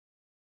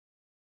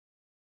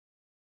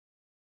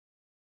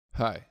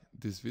Hi,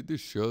 this video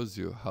shows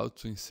you how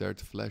to insert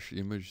flash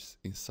images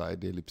inside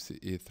Elipse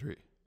E3.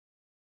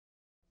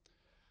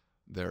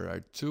 There are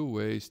two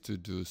ways to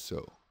do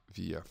so,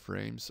 via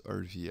frames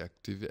or via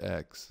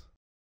ActiveX.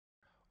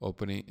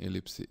 Opening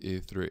Elipse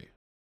E3.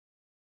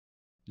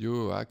 You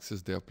will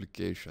access the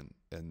application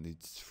and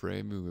its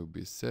frame will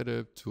be set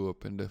up to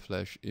open the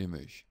flash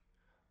image.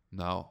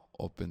 Now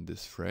open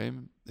this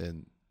frame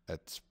and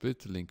at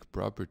split link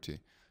property,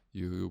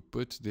 you will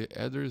put the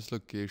address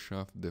location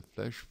of the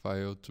flash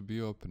file to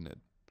be opened.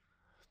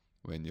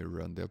 When you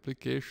run the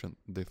application,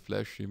 the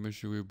flash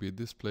image will be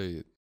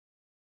displayed.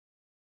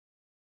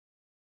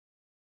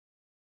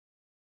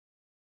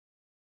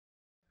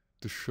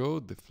 To show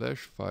the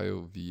flash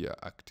file via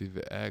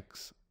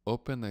ActiveX,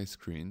 open a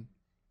screen,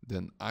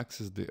 then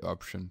access the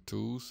option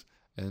Tools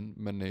and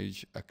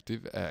Manage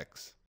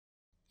ActiveX.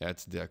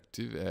 At the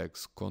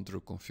ActiveX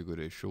control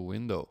configuration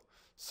window,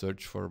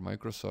 search for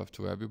Microsoft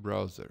Web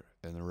Browser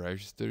and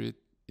register it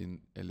in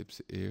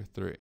Elipse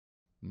E3.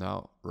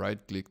 Now,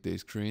 right-click the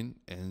screen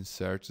and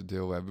insert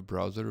the web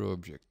browser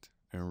object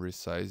and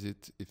resize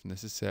it if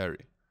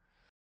necessary.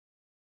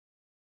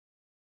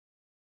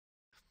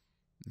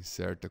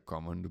 Insert the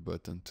command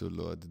button to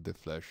load the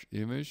flash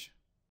image.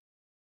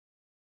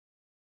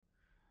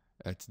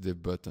 At the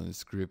button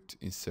script,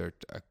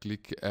 insert a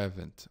click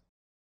event.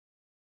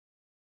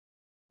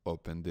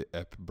 Open the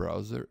app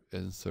browser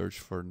and search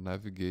for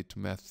navigate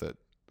method.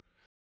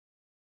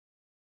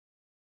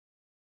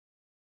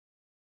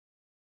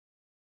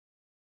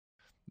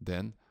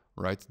 Then,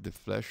 write the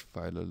flash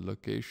file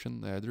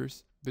location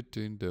address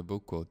between double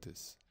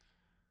quotes.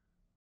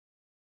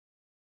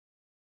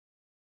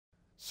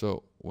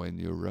 So, when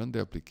you run the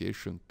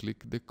application,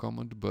 click the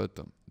command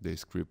button. The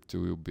script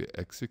will be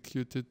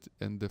executed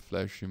and the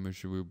flash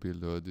image will be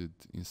loaded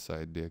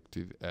inside the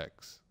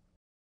ActiveX.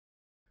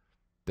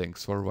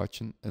 Thanks for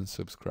watching and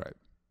subscribe.